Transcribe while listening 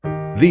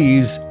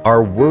These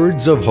are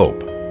Words of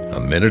Hope, a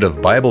minute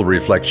of Bible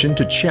reflection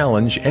to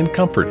challenge and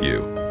comfort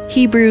you.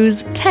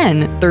 Hebrews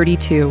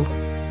 10:32.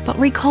 But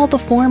recall the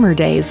former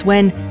days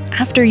when,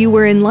 after you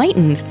were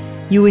enlightened,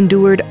 you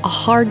endured a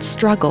hard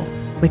struggle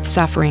with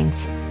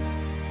sufferings.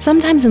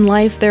 Sometimes in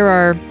life there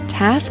are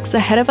tasks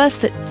ahead of us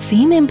that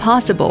seem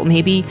impossible.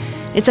 Maybe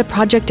it's a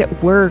project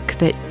at work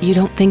that you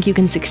don't think you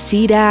can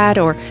succeed at,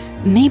 or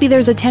maybe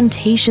there's a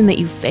temptation that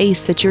you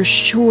face that you're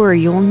sure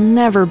you'll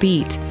never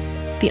beat.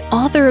 The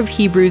author of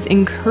Hebrews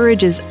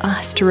encourages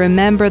us to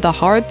remember the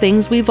hard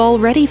things we've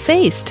already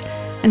faced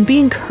and be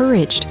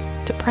encouraged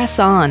to press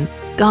on.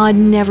 God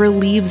never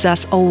leaves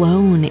us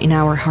alone in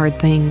our hard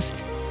things.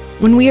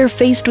 When we are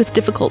faced with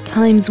difficult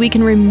times, we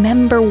can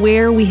remember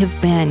where we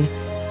have been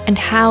and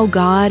how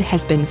God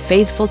has been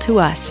faithful to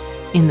us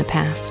in the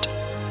past.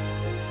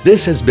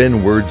 This has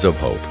been Words of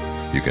Hope.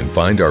 You can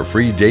find our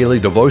free daily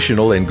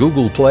devotional in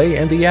Google Play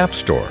and the App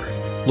Store.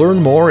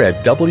 Learn more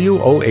at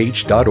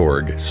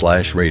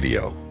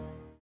woh.org/radio.